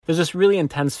There's this really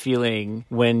intense feeling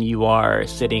when you are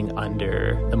sitting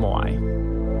under the moai,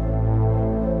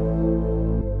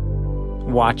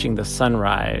 watching the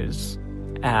sunrise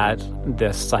at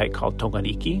this site called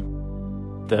Tongariki,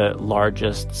 the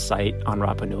largest site on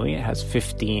Rapa Nui. It has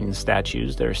 15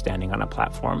 statues that are standing on a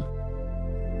platform.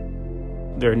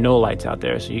 There are no lights out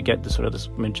there, so you get this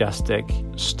majestic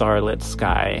starlit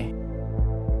sky.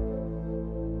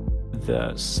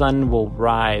 The sun will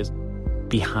rise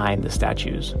behind the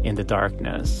statues in the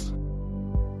darkness.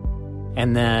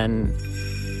 And then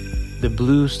the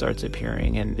blue starts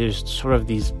appearing, and there's sort of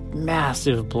these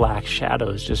massive black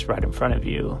shadows just right in front of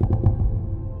you.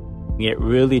 It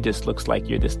really just looks like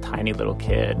you're this tiny little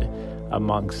kid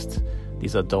amongst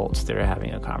these adults that are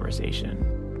having a conversation.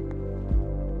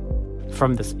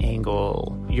 From this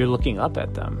angle, you're looking up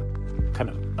at them, kind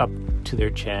of up to their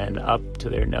chin, up to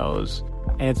their nose.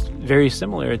 And it's very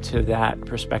similar to that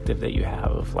perspective that you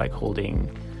have of like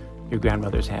holding your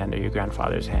grandmother's hand or your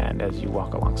grandfather's hand as you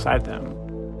walk alongside them.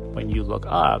 When you look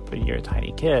up and you're a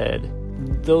tiny kid,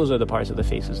 those are the parts of the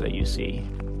faces that you see.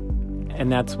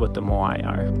 And that's what the moai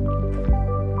are.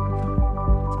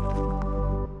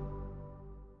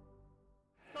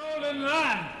 Stolen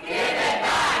land! Give it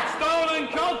back! Stolen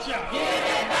culture! Give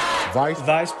it back!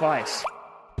 Vice.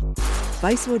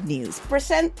 Vicewood News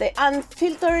present the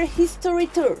Unfiltered History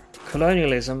Tour.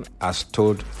 Colonialism as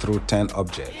told through 10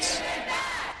 objects.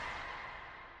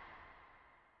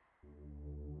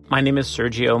 My name is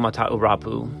Sergio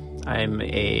Mata'urapu. I'm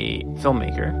a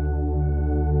filmmaker.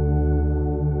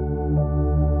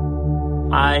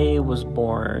 I was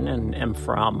born and am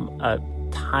from a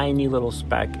tiny little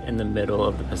speck in the middle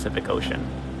of the Pacific Ocean.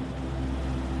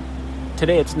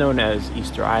 Today it's known as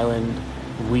Easter Island.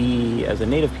 We, as a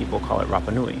native people, call it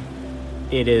Rapa Nui.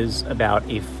 It is about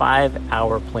a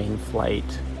 5-hour plane flight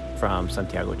from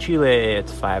Santiago, Chile.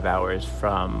 It's 5 hours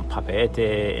from Papeete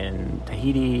in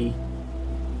Tahiti.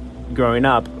 Growing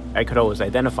up, I could always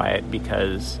identify it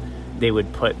because they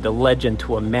would put the legend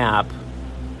to a map,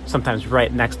 sometimes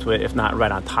right next to it, if not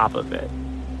right on top of it.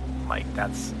 Like,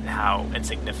 that's how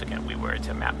insignificant we were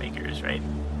to map makers, right?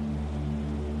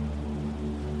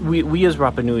 We as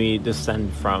Rapa Nui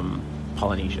descend from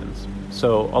Polynesians.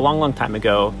 So a long time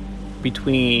ago,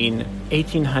 between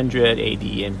 1800 AD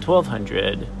and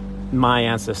 1200, my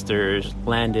ancestors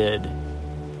landed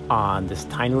on this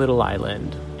tiny little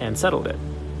island and settled it.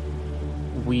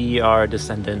 We are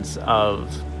descendants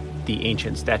of the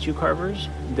ancient statue carvers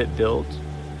that built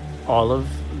all of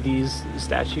these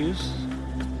statues.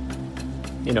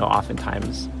 You know,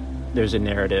 oftentimes there's a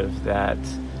narrative that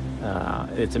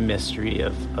it's a mystery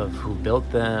of who built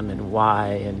them and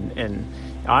why, and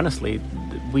honestly,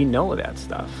 we know that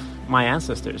stuff. My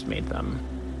ancestors made them.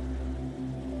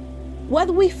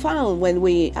 What we found when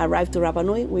we arrived to Rapa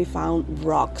Nui, we found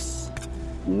rocks.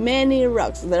 Many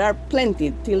rocks. There are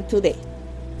plenty till today.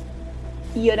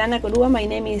 Yorana Korua, my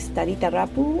name is Tarita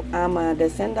Rapu. I'm a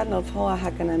descendant of Hoa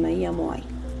Hakananai'a Moai.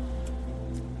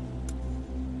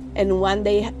 And when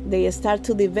they start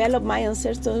to develop, my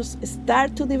ancestors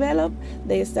start to develop,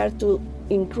 they start to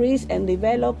increase and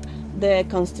develop the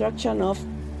construction of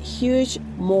huge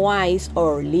moais,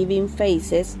 or living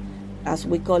faces, as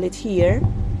we call it here.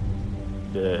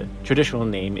 The traditional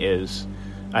name is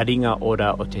Aringa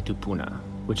Ora o Te Tupuna,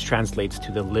 which translates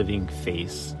to the living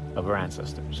face of our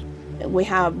ancestors. We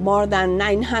have more than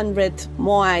 900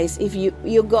 moais. If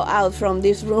you go out from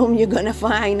this room, you're going to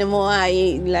find a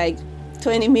moai like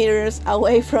 20 meters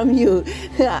away from you.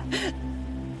 The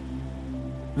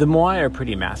moai are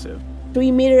pretty massive.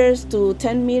 3 meters to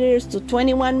 10 meters to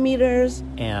 21 meters.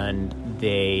 And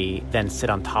they then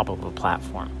sit on top of a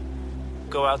platform.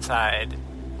 Go outside,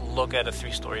 look at a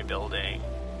 3-story building,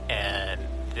 and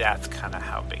that's kind of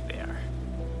how big they are.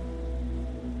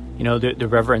 You know, the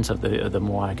reverence of the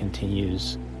moai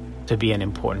continues to be an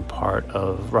important part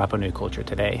of Rapa Nui culture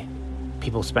today.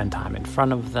 People spend time in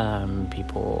front of them.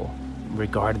 People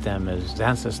regard them as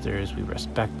ancestors. We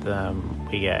respect them.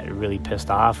 We get really pissed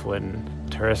off when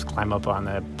tourists climb up on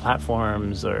the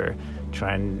platforms or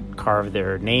try and carve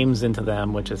their names into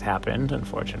them, which has happened,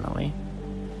 unfortunately.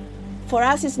 For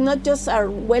us, it's not just a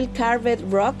well-carved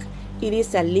rock. It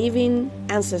is a living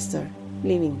ancestor,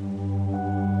 living.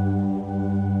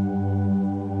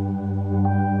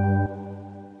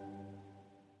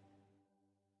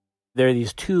 There are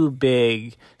these two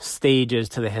big stages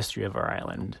to the history of our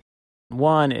island.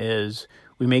 One is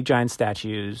we make giant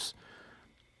statues.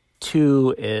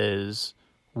 2 is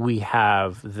we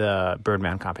have the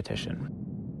Birdman competition.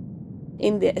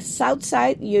 In the south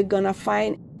side, you're going to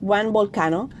find one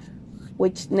volcano,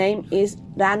 which name is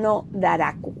Rano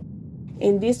Raraku.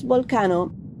 In this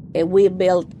volcano, We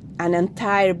built an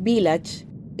entire village.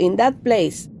 In that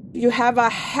place, you have a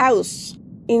house.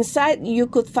 Inside, you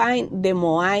could find the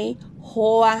moai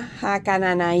Hoa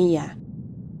Hakananai'a.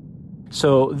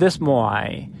 So this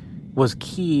moai was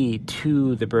key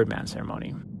to the Birdman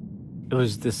ceremony. It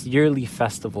was this yearly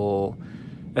festival,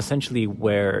 essentially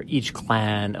where each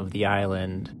clan of the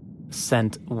island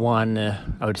sent one,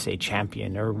 I would say,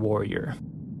 champion or warrior.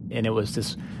 And it was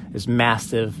this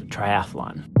massive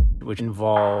triathlon, which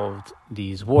involved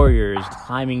these warriors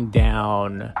climbing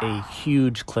down a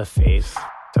huge cliff face,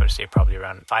 I would say probably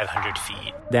around 500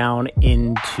 feet, down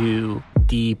into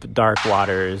deep, dark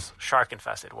waters,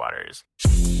 shark-infested waters.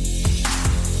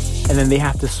 And then they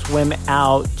have to swim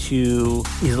out to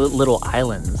these little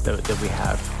islands that we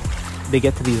have. They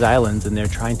get to these islands and they're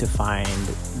trying to find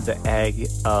the egg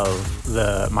of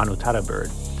the manutara bird,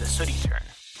 the sooty tern.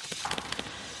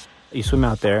 You swim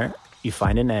out there, you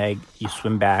find an egg, you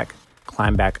swim back,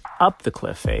 climb back up the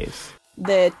cliff face.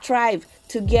 The tribe,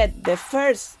 to get the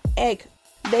first egg,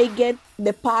 they get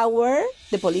the power,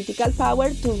 the political power,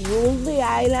 to rule the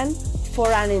island for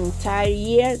an entire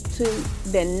year to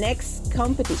the next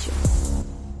competition.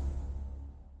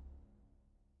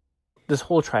 This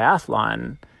whole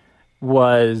triathlon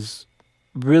was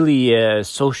really a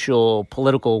social,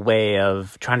 political way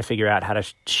of trying to figure out how to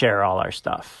share all our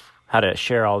stuff, how to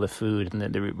share all the food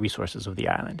and the resources of the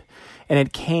island. And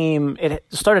it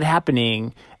started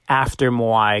happening after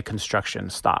moai construction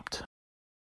stopped.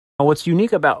 What's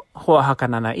unique about Hoa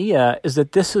Hakananai'a is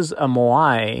that this is a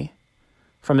moai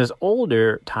from this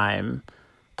older time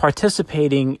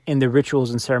participating in the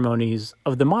rituals and ceremonies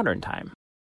of the modern time.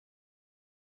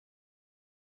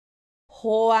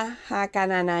 Hoa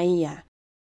Hakananai'a,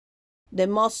 the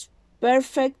most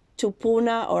perfect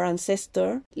tupuna or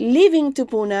ancestor, living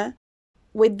tupuna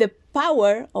with the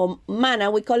power of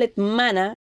mana. We call it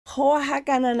mana. Hoa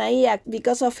Hakananai'a,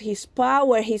 because of his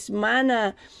power, his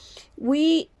mana,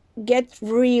 we get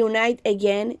reunited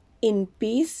again in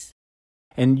peace.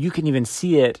 And you can even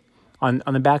see it on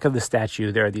the back of the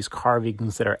statue. There are these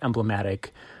carvings that are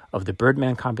emblematic of the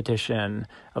Birdman competition,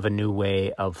 of a new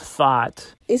way of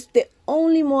thought. It's the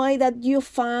only moai that you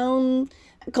found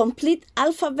complete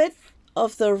alphabet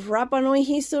of the Rapa Nui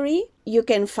history. You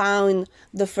can find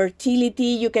the fertility,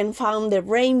 you can find the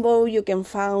rainbow, you can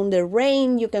find the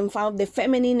rain, you can find the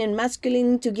feminine and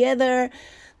masculine together.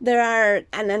 There are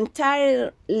an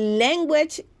entire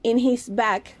language in his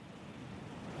back.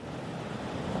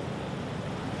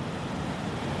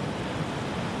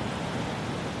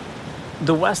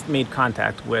 The West made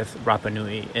contact with Rapa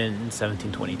Nui in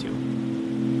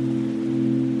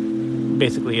 1722.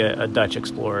 Basically a Dutch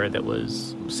explorer that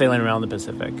was sailing around the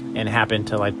Pacific and happened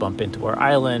to bump into our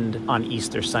island on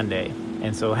Easter Sunday.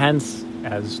 And so hence,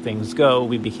 as things go,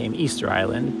 we became Easter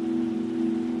Island.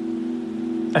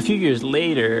 A few years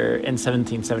later, in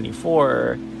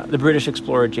 1774, the British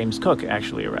explorer James Cook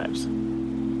actually arrives.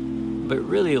 But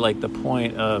really, the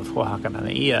point of Hoa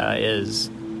Hakananai'a is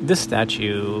this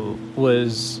statue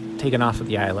was taken off of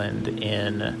the island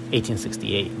in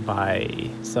 1868 by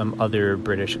some other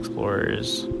British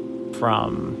explorers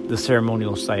from the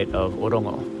ceremonial site of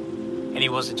Orongo. And he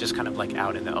wasn't just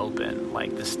out in the open.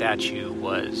 The statue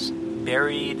was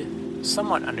buried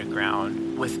somewhat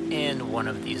underground within one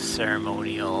of these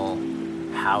ceremonial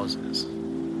houses.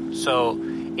 So,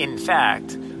 in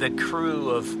fact, the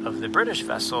crew of the British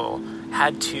vessel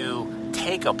had to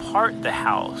take apart the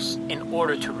house in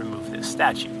order to remove this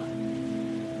statue.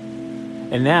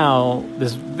 And now,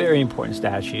 this very important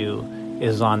statue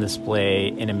is on display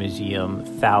in a museum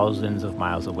thousands of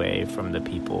miles away from the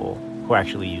people who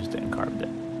actually used it and carved it.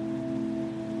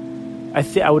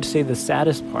 I would say the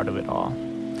saddest part of it all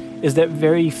is that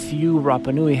very few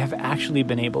Rapa Nui have actually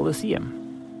been able to see him.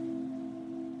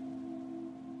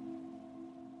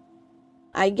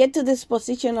 I get to this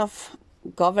position of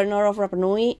governor of Rapa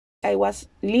Nui. I was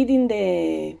leading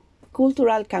the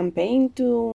cultural campaign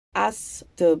to ask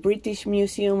the British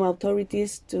Museum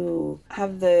authorities to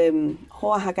have the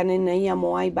Hoa Hakananai'a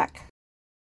moai back.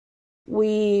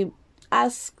 We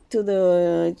asked to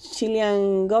the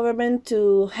Chilean government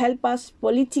to help us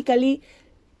politically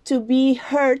to be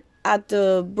heard at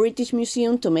the British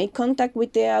Museum, to make contact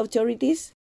with the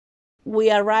authorities.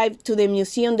 We arrived to the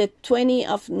museum the 20th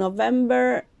of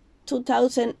November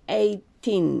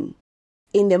 2018.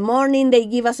 In the morning, they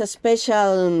give us a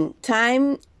special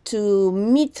time to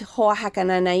meet Hoa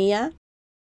Hakananai'a.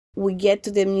 We get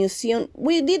to the museum.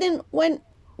 We didn't went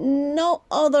no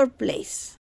other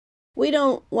place. We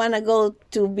don't want to go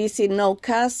to visit no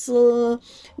castle,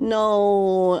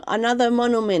 no another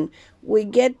monument. We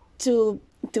get to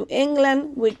to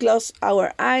England, we close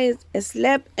our eyes,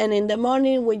 slept, and in the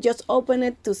morning we just open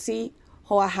it to see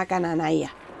Hoa Hakananai'a.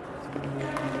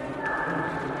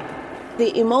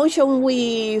 The emotion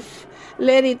we've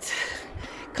let it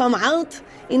come out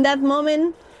in that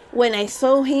moment. When I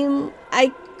saw him,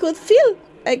 I could feel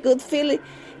it.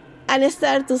 And I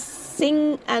started to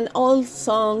sing an old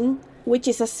song, which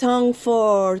is a song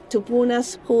for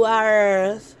tupunas who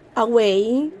are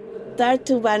away. Start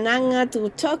to Bananga to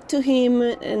talk to him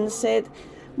and said,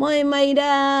 Moe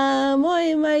maira,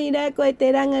 koe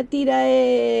te rangatira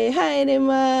e, haere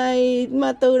mai,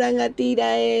 matou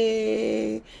rangatira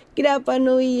e, Rapa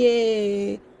Nui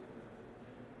e.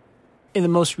 In the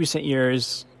most recent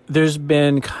years, there's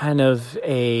been kind of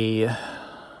a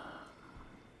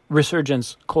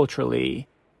resurgence culturally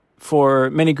for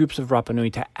many groups of Rapa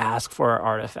Nui to ask for our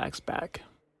artifacts back.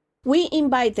 We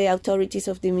invite the authorities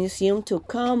of the museum to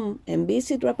come and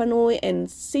visit Rapa Nui and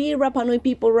see Rapa Nui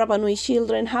people, Rapa Nui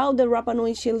children, how the Rapa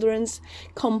Nui children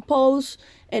compose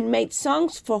and made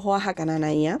songs for Hoa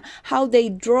Hakananai'a, how they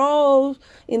draw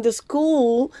in the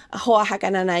school Hoa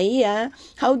Hakananai'a,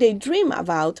 how they dream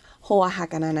about Hoa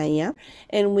Hakananai'a.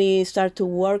 And we start to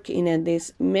work in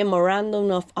this memorandum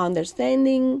of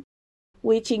understanding,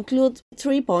 which includes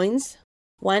 3 points.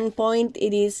 1 point,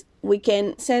 it is we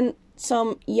can send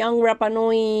some young Rapa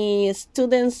Nui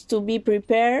students to be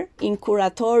prepared in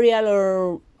curatorial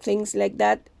or things like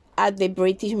that at the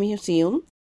British Museum.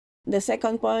 The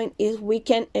second point is we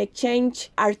can exchange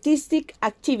artistic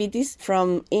activities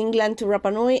from England to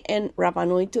Rapa Nui and Rapa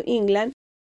Nui to England.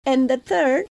 And the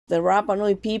third, the Rapa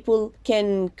Nui people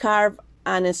can carve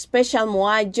a special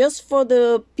moai just for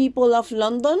the people of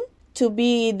London to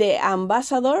be the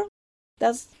ambassador.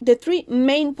 That's the 3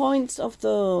 main points of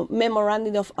the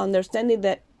memorandum of understanding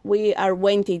that we are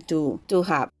waiting to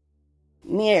have.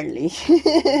 Nearly.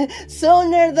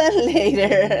 Sooner than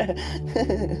later.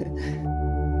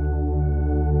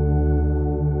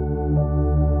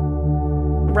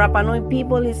 Rapa Nui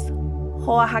people is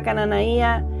Hoa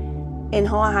Hakananai'a, and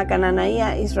Hoa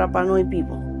Hakananai'a is Rapa Nui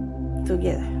people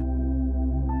together.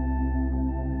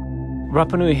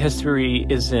 Rapa Nui history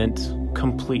isn't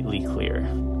completely clear.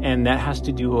 And that has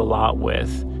to do a lot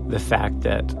with the fact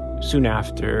that soon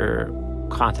after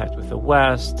contact with the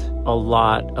West, a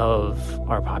lot of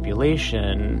our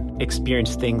population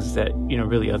experienced things that,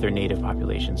 really other native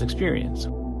populations experience.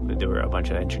 There were a bunch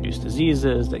of introduced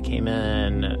diseases that came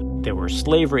in. There were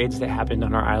slave raids that happened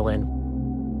on our island.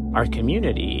 Our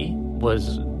community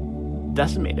was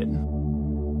decimated.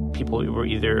 People were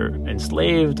either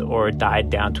enslaved or died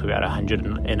down to about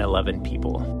 111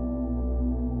 people.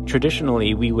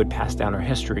 Traditionally, we would pass down our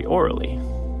history orally,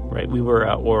 right? We were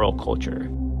an oral culture.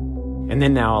 And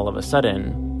then now all of a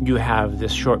sudden, you have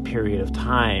this short period of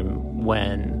time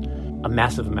when a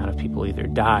massive amount of people either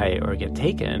die or get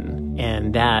taken,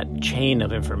 and that chain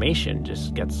of information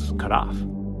just gets cut off.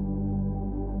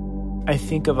 I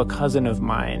think of a cousin of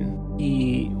mine.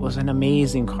 He was an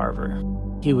amazing carver.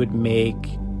 He would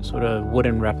make sort of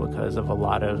wooden replicas of a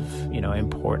lot of,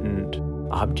 important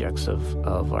objects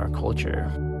of our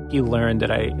culture. He learned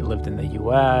that I lived in the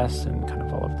U.S. and kind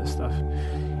of all of this stuff.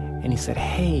 And he said,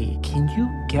 hey, can you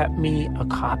get me a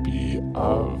copy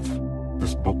of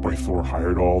this book by Thor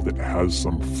Heyerdahl that has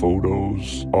some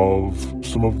photos of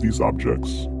some of these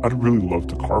objects? I'd really love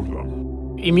to carve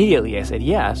them. Immediately I said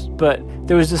yes, but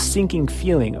there was this sinking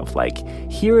feeling of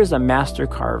here is a master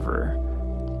carver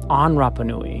on Rapa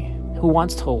Nui who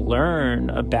wants to learn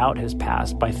about his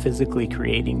past by physically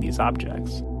creating these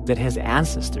objects that his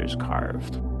ancestors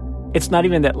carved. It's not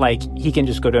even that he can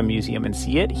just go to a museum and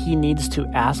see it. He needs to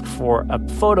ask for a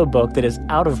photo book that is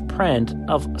out of print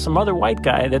of some other white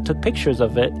guy that took pictures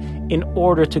of it in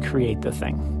order to create the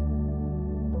thing.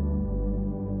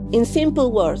 In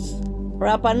simple words,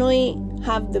 Rapa Nui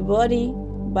have the body,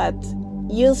 but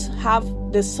yous have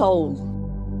the soul.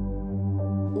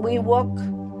 We walk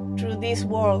through this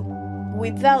world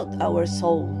without our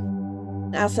soul,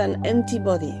 as an empty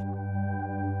body.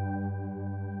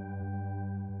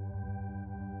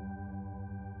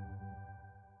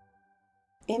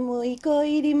 E moi ko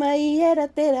iri mai era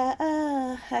tera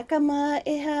a hakama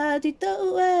e ha di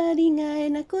tau a ringa e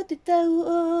na ko te tau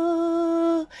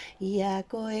o ia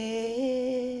ko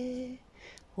e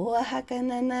Hoa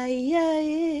Hakananai'a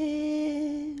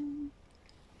e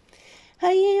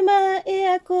hai ma e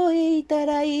a ko e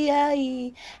tarai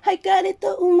ai hai kare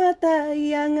to umata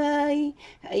i angai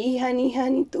hai hani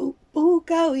hani tu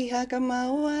pukau i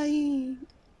hakama o ai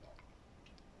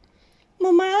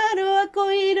Mamaro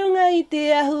ako i runga i mai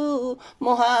te ahu,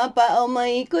 moha pa o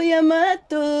mai ko ia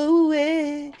mātou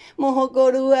e, moho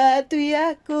koru atu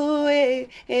ia ko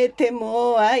e te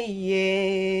moa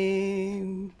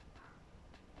ie.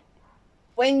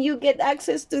 When you get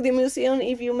access to the museum,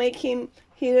 if you make him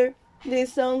hear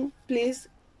this song, please,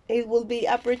 it will be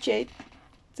appreciated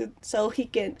so he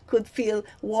could feel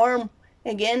warm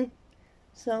again.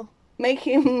 So make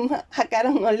him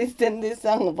Hakaran or listen this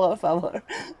song, por favor.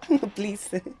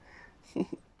 Please.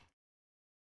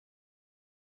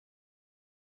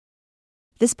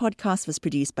 This podcast was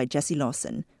produced by Jesse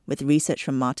Lawson with research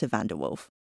from Marta Vanderwolf.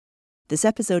 This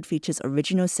episode features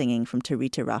original singing from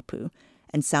Tarita Rapu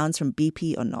and sounds from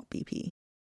BP or Not BP.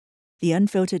 The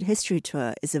Unfiltered History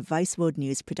Tour is a Vice World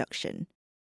News production.